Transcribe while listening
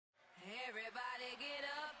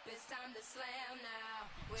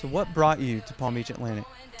So what brought you to Palm Beach Atlantic?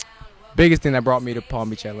 Biggest thing that brought me to Palm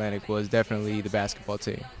Beach Atlantic was definitely the basketball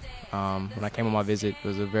team. When I came on my visit, it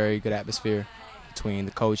was a very good atmosphere between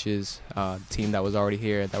the coaches, the team that was already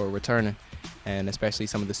here, that were returning, and especially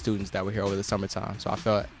some of the students that were here over the summertime. So I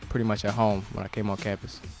felt pretty much at home when I came on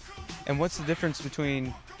campus. And what's the difference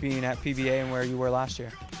between being at PBA and where you were last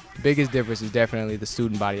year? The biggest difference is definitely the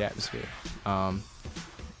student body atmosphere.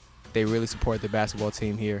 They really support the basketball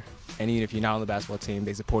team here, and even if you're not on the basketball team,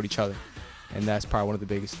 they support each other. And that's probably one of the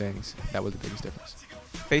biggest things. That was the biggest difference.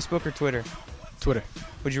 Facebook or Twitter? Twitter.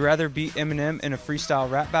 Would you rather beat Eminem in a freestyle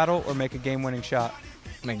rap battle or make a game-winning shot?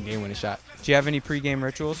 Make a game-winning shot. Do you have any pre-game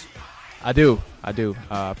rituals? I do.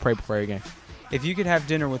 Pray before every game. If you could have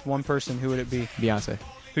dinner with one person, who would it be? Beyonce.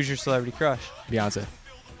 Who's your celebrity crush? Beyonce.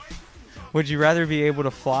 Would you rather be able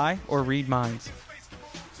to fly or read minds?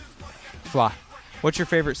 Fly. What's your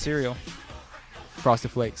favorite cereal?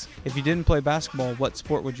 Frosted Flakes. If you didn't play basketball, what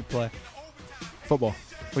sport would you play? Football.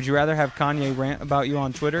 Would you rather have Kanye rant about you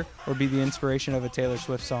on Twitter or be the inspiration of a Taylor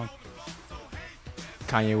Swift song?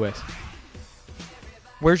 Kanye West.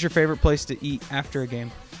 Where's your favorite place to eat after a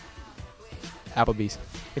game? Applebee's.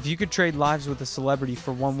 If you could trade lives with a celebrity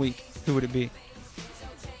for 1 week, who would it be?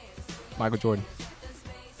 Michael Jordan.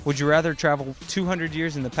 Would you rather travel 200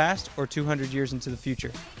 years in the past or 200 years into the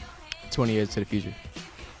future? 20 years to the future.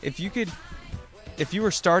 If you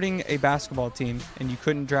were starting a basketball team and you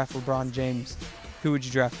couldn't draft LeBron James, who would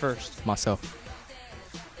you draft first? Myself.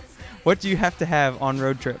 What do you have to have on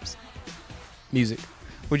road trips? Music.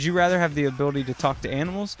 Would you rather have the ability to talk to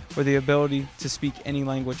animals or the ability to speak any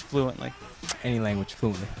language fluently? Any language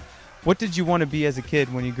fluently. What did you want to be as a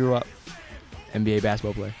kid when you grew up? NBA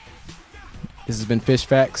basketball player. This has been Fish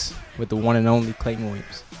Facts with the one and only Clayton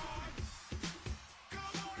Williams.